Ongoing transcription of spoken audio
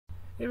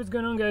Hey, what's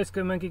going on, guys?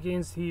 Monkey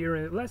Games here.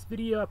 In the last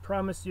video I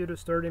promised you to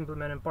start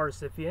implementing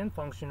parseIf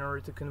function in order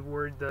to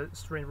convert the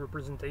string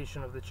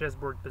representation of the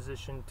chessboard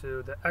position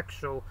to the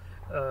actual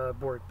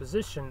board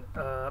position.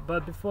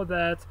 But before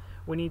that,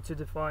 we need to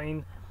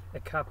define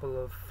a couple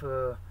of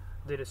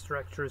data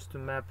structures to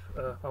map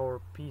our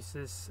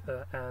pieces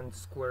and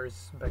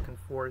squares back and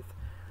forth.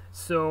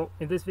 So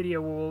in this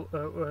video,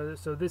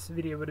 this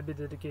video would be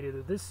dedicated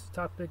to this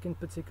topic in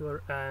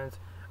particular, and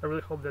I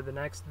really hope that the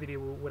next video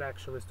would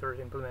actually start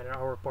implementing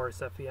our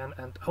parseIf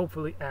and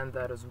hopefully end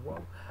that as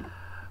well.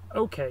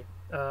 Okay,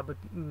 but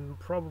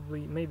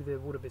probably maybe they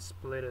would have been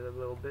split it a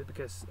little bit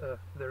because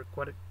there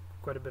quite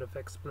a bit of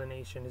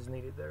explanation is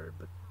needed there.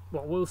 But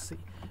well, we'll see.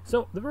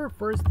 So the very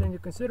first thing to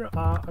consider,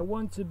 I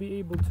want to be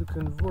able to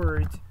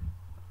convert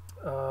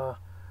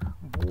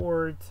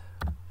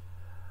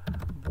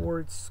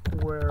board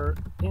square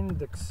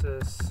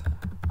indexes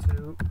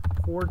to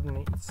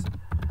coordinates.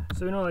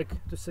 So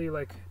like to say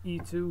like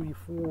E2,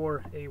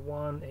 E4,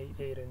 A1,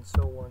 A8 and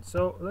so on.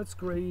 So let's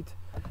create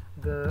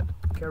the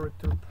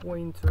character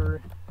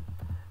pointer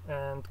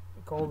and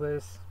call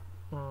this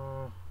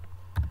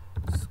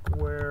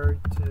square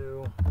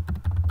to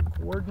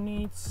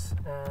coordinates,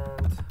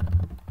 and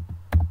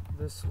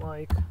this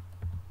like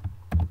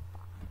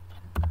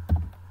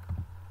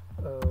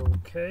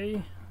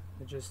okay,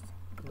 I just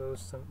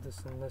close this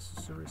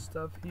unnecessary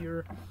stuff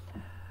here.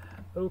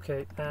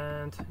 Okay,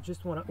 and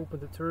just want to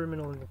open the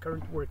terminal in the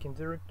current working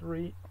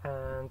directory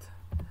and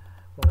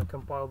want to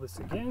compile this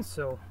again,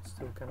 so it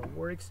still kind of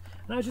works.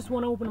 And I just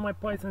want to open my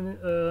Python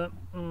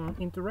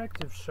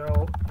interactive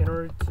shell in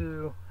order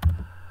to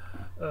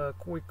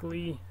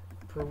quickly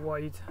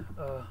provide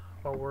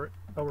our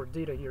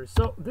data here.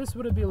 So this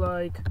would be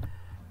like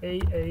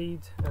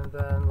A8 and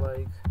then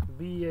like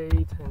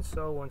B8 and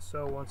so on,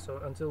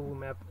 so until we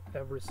map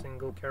every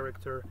single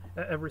character,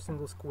 every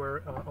single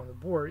square on the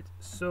board.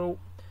 So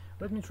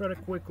let me try to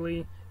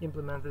quickly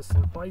implement this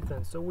in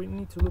Python. So we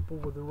need to loop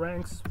over the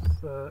ranks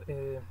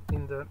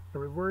in the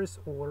reverse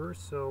order.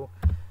 So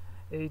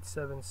 8,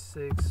 7,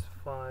 6,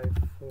 5,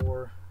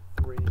 4,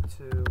 3,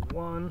 2,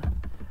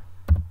 1,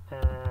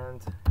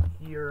 and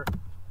here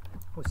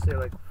we say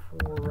like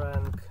 4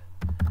 rank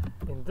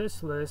in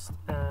this list.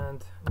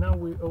 And now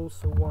we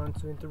also want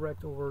to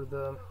interact over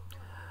the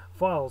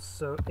files.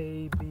 So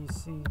A, B,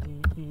 C,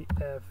 D, E,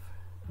 F,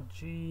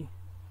 G,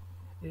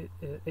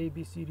 A,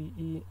 B, C, D,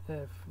 E,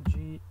 F,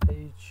 G,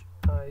 H,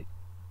 I,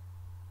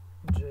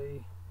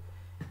 J,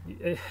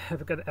 I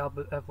forgot the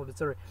alphabet,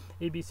 sorry.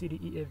 A, B, C, D,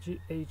 E, F, G,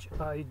 H,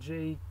 I,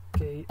 J,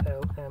 K,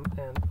 L, M,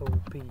 N, O,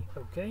 P,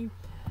 okay?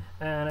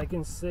 And I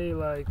can say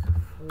like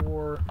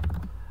for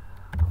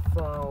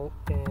file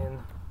in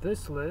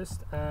this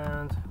list,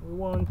 and we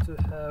want to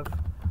have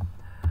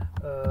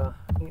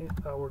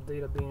our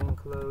data being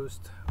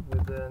enclosed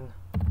within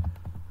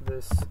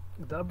this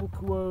double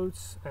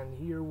quotes, and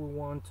here we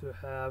want to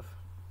have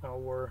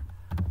our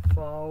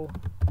file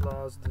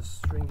plus the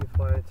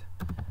stringified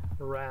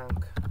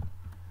rank.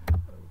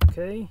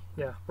 Okay,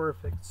 yeah,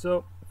 perfect.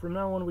 So from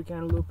now on we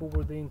can loop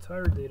over the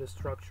entire data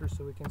structure,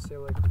 so we can say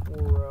like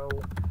for row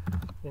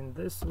in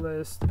this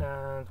list,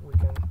 and we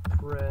can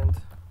print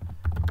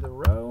the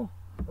row.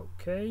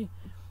 Okay,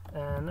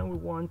 and now we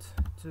want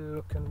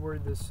to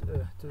convert this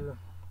to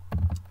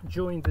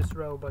join this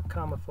row by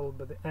comma followed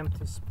by the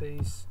empty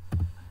space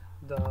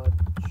dot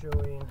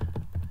join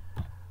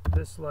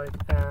this like,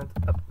 and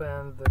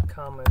append the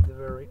comma at the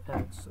very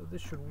end. So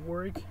this should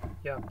work.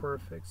 Yeah,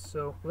 perfect.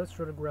 So let's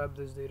try to grab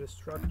this data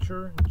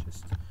structure and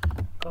just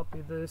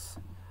copy this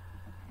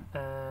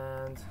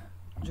and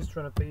just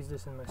trying to paste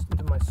this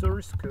into my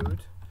source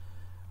code.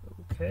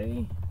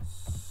 Okay,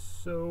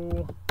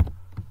 so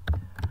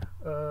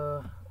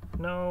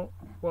now,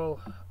 well,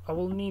 I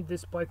will need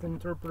this Python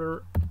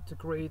interpreter to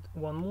create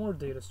one more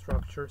data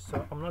structure,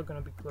 so I'm not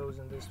going to be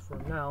closing this for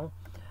now.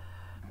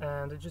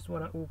 And I just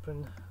want to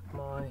open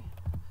my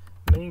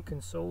main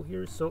console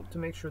here, so to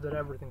make sure that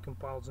everything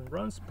compiles and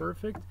runs.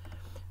 Perfect.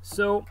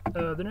 So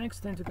the next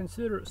thing to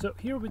consider, so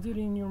here we did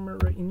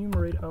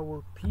enumerate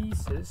our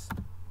pieces,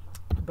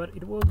 but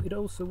it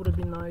also would have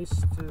been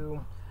nice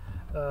to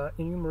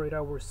enumerate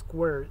our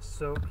squares.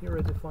 So here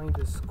I defined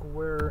the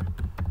square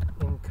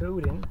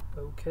encoding,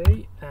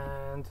 okay,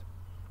 and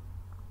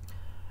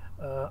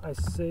I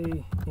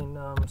say in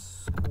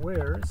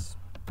squares,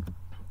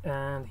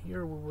 and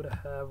here we would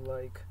have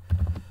like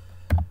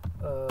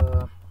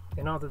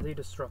another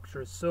data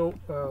structure. So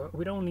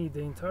we don't need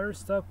the entire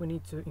stuff, we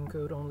need to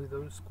encode only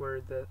those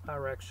squares that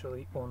are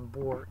actually on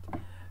board.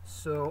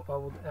 So I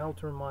would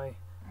alter my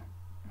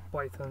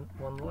Python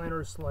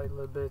one-liner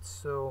slightly a bit.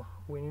 So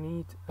we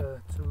need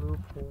to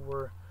loop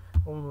over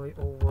only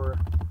over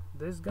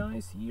these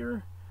guys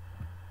here,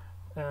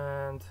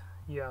 and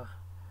yeah,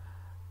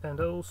 and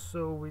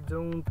also we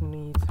don't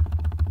need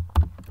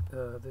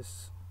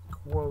this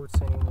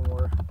quotes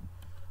anymore.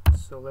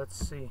 So let's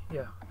see,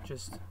 yeah,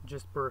 just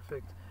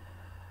perfect.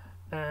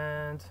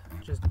 And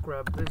just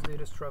grab this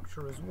data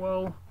structure as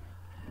well,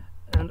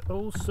 and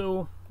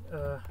also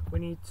we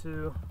need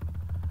to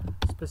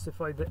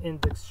specify the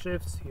index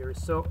shifts here.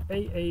 So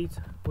A8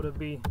 would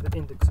be the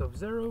index of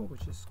 0,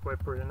 which is quite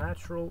pretty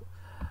natural,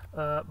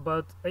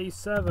 but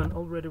A7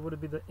 already would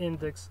be the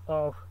index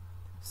of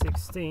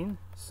 16,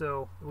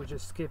 so we're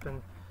just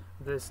skipping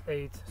this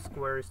 8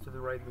 squares to the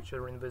right, which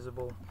are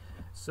invisible.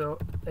 So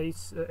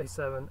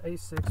A7,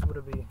 A6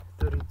 would be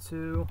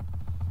 32,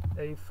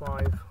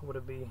 A5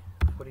 would be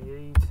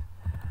 48,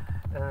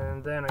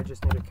 and then I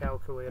just need a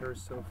calculator,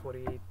 so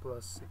 48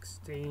 plus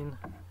 16,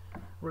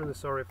 really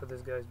sorry for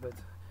this guys, but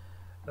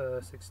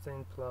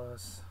 16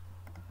 plus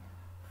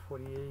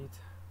 48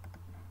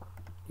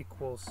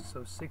 equals,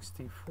 so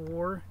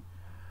 64.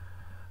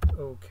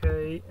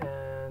 Okay,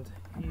 and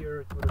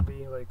here it would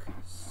be like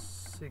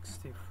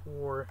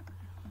 64.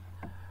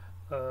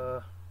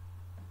 Oh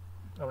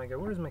my god,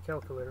 where is my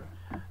calculator?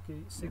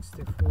 Okay,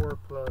 64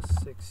 plus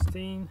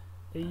 16,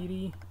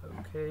 80.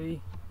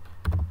 Okay,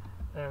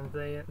 and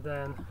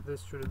then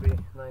this should be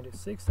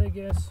 96, I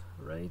guess,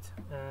 right?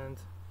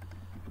 And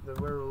the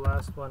very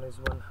last one is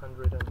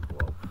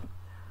 112.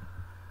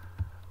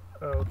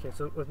 Okay,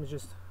 so let me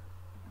just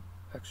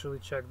actually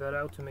check that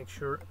out to make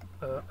sure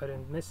I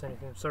didn't miss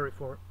anything. Sorry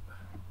for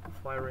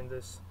firing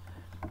this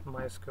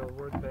MySQL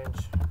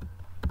workbench.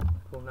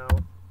 Cool now.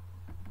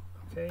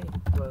 Okay,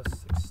 plus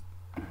 6.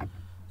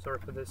 Sorry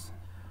for this.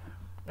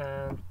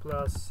 And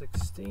plus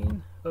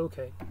 16.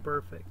 Okay,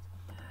 perfect.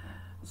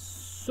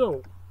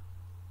 So,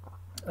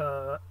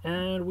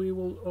 and we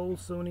will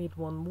also need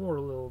one more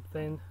little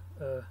thing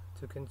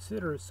to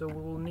consider. So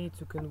we will need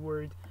to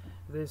convert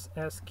these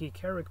ASCII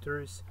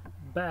characters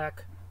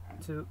back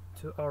to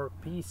our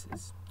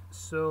pieces.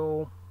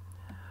 So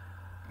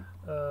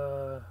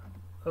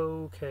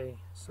okay,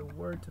 so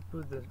where to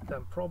put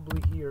them?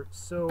 Probably here.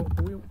 So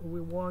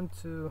we want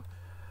to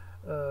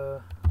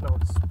no,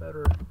 it's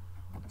better,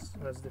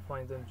 let's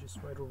define them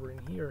just right over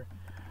in here.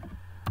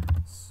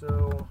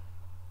 So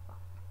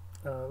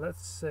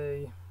let's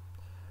say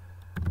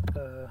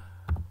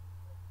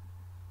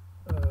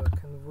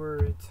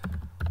convert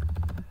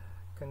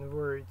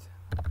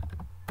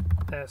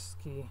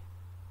ASCII.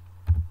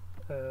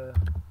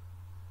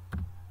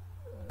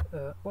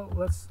 Well,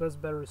 let's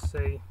better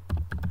say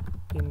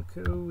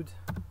encode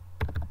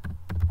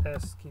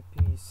ASCII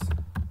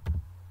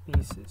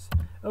pieces.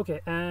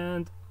 Okay,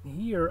 and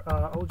here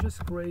I'll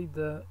just create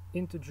the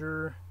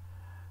integer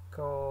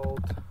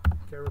called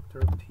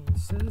character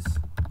pieces,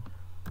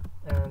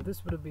 and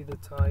this would be the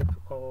type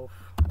of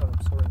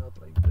sorry, not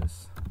like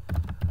this.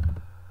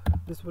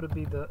 This would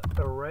be the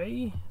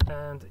array,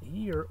 and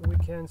here we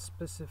can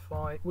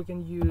specify, we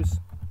can use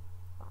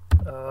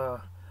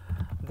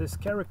these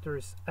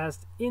characters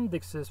as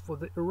indexes for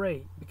the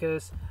array,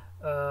 because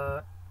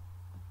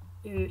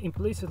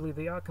implicitly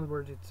they are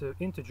converted to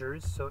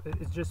integers, so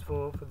it's just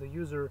for the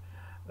user,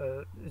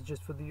 it's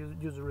just for the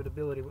user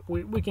readability.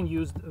 We can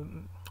use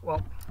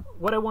well,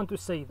 what I want to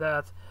say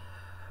that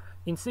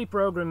in C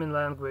programming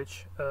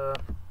language,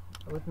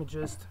 let me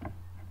just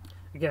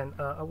again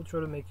I will try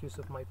to make use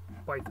of my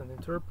Python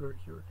interpreter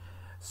here.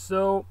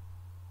 So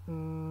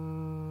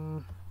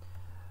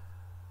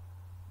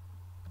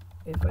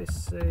if I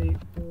say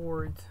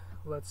word,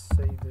 let's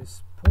say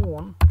this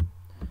pawn,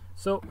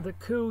 so the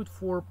code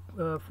for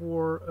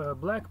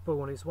black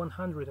pawn is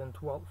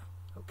 112.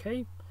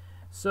 Okay,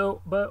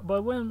 so but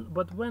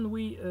when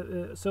we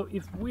so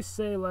if we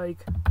say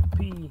like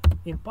p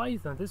in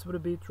Python, this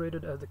would be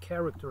treated as the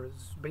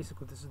characters.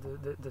 Basically, this is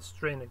the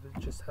string. If we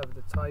just have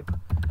the type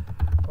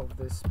of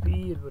this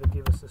p, it would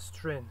give us a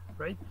string,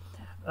 right?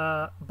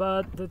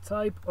 But the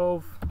type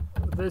of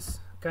this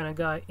kind of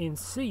guy in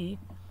C,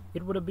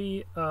 it would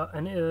be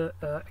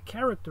a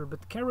character,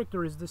 but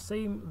character is the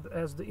same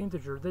as the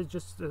integer. They're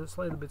just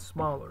slightly bit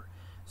smaller.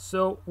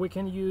 So we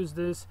can use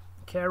these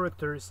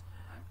characters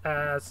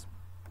as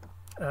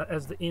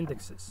the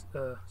indexes.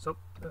 So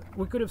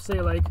we could have say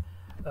like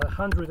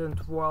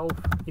 112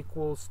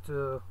 equals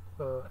to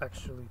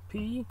actually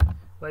p,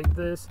 like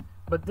this.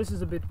 But this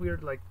is a bit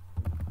weird, like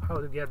how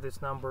to get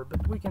this number.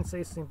 But we can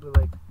say simply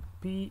like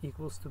p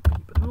equals to p.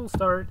 But we'll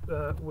start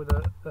with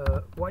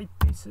the white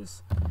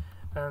pieces,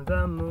 and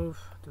then move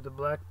to the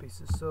black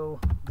pieces. So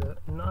the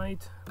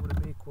knight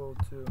would be equal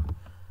to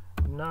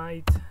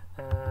knight,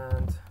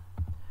 and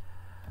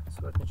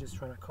so let me just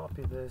try to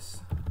copy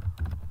this,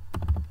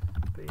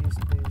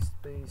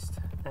 paste,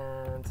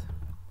 and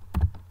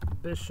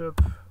bishop,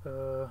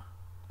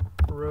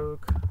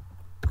 rook,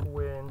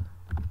 queen,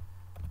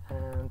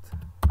 and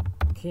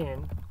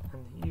king,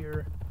 and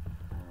here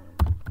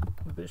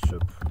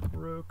bishop,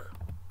 rook,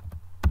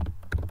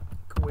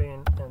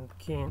 queen, and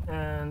king,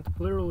 and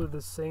literally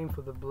the same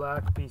for the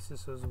black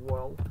pieces as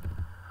well.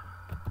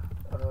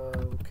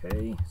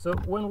 Okay, so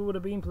when we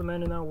would be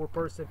implementing our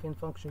parseIn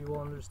function, you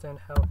will understand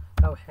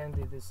how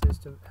handy this is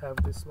to have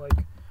this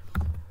like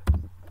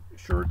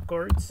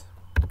shortcuts.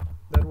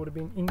 That would have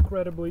been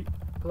incredibly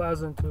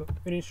pleasant to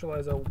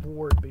initialize our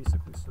board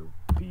basically. So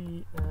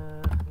p,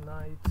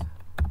 knight,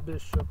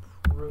 bishop,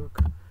 rook,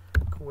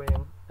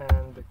 queen,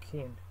 and the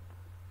king.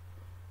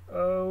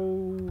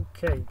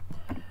 Okay,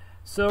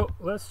 So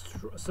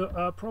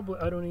probably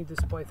I don't need this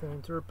Python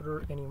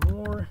interpreter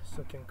anymore,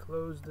 so I can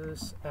close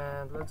this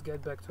and let's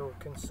get back to our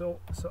console.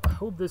 So I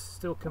hope this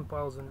still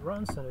compiles and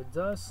runs, and it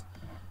does.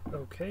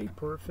 Okay,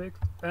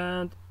 perfect.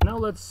 And now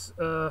let's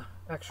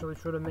actually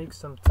try to make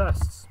some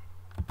tests.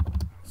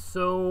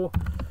 So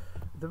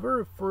the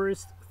very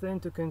first thing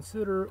to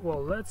consider,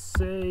 well, let's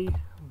say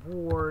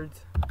board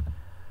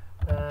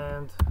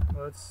and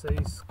let's say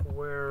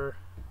square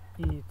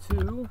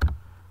E2,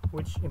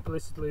 which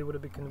implicitly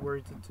would be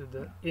converted to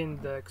the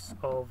index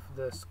of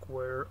the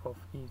square of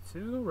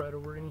E2 right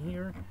over in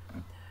here,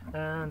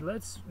 and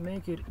let's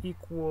make it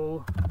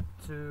equal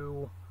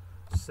to,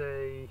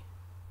 say,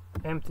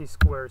 empty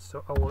square.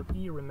 So our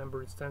E,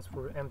 remember, it stands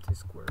for empty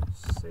square.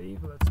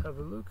 Save. Let's have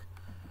a look.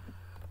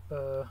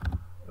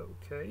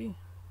 Okay,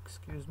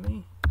 excuse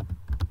me.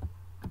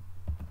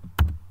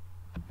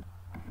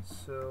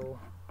 So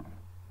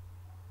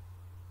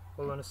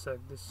hold on a sec,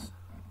 this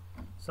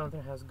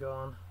something has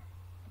gone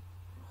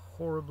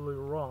horribly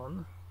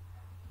wrong.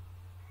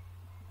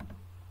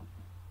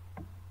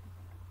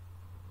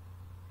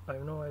 I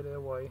have no idea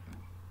why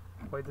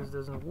this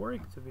doesn't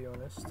work, to be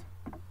honest.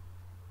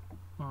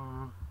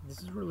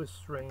 This is really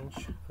strange.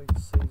 If I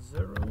just say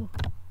 0.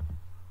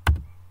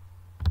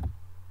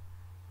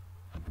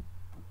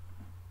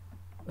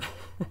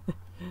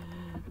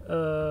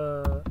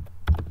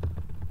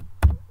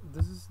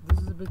 This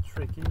is a bit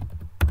tricky.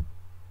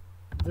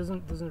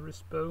 Doesn't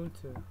respond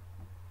to.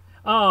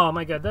 Oh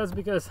my god, that's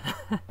because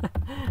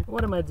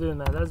what am I doing,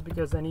 man? That's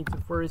because I need to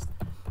first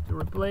to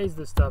replace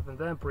the stuff and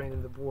then print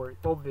in the board,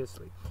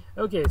 obviously.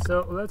 Okay,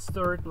 so let's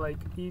start like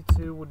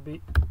E2 would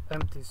be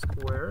empty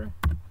square.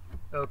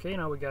 Okay,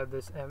 now we got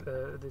this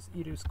this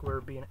E2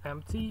 square being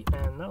empty,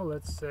 and now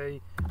let's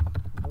say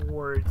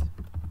board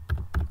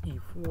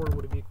E4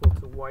 would be equal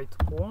to white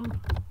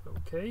pawn.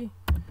 Okay,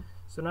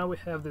 so now we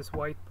have this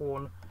white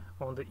pawn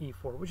on the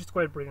E4, which is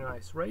quite pretty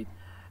nice, right?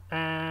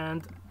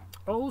 And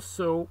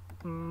also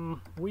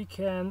we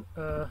can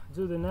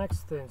do the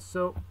next thing.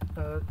 So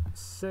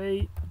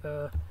say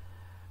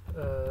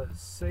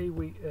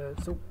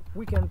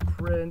we can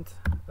print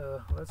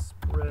let's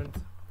print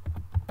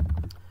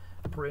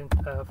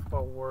f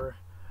our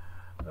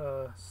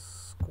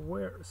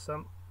square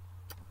some.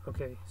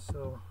 Okay,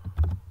 so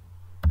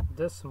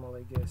decimal,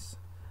 I guess,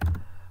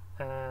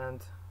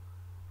 and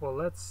well,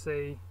 let's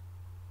say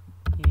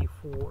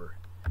E4.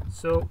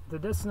 So the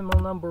decimal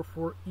number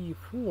for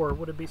E4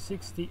 would be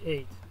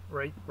 68,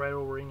 right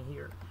over in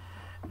here.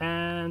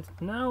 And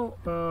now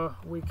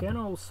we can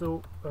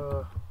also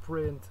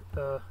print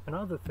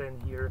another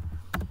thing here.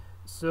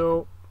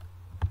 So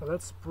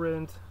let's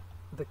print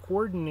the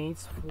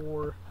coordinates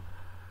for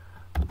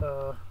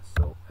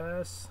so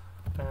S,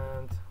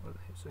 and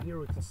so here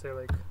we can say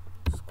like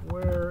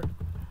square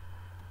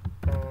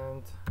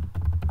and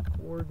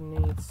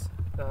coordinates,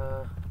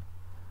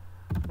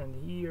 and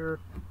here,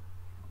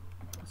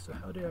 so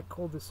how do I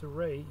call this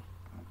array?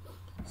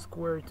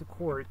 Square to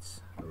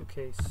quarts.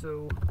 Okay,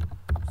 so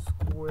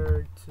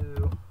square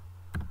to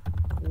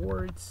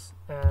quarts,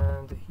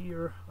 and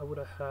here I would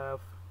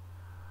have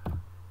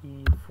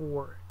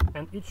E4,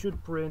 and it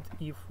should print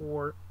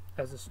E4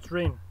 as a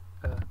string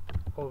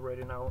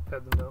already now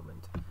at the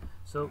moment.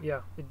 So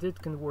yeah, it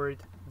did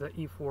convert the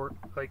E4,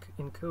 like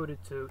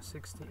encoded to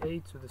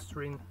 68 to the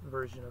string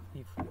version of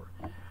E4.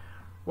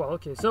 Well,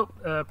 okay, so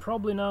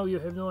probably now you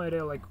have no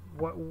idea like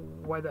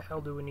why the hell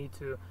do we need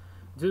to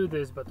do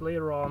this, but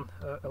later on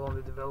along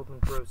the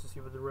development process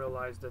you would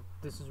realize that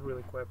this is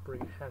really quite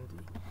pretty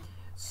handy.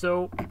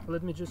 So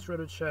let me just try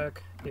to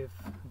check if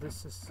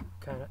this is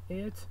kind of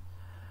it,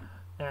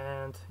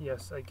 and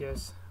yes, I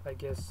guess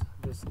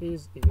this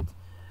is it.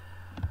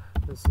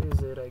 This is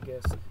it, I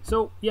guess.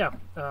 So yeah,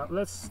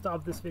 let's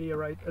stop this video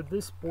right at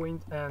this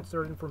point, and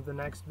starting from the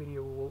next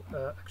video we will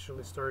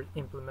actually start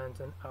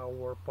implementing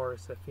our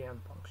parse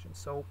FEN function.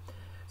 So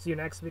see you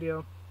next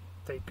video,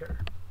 take care.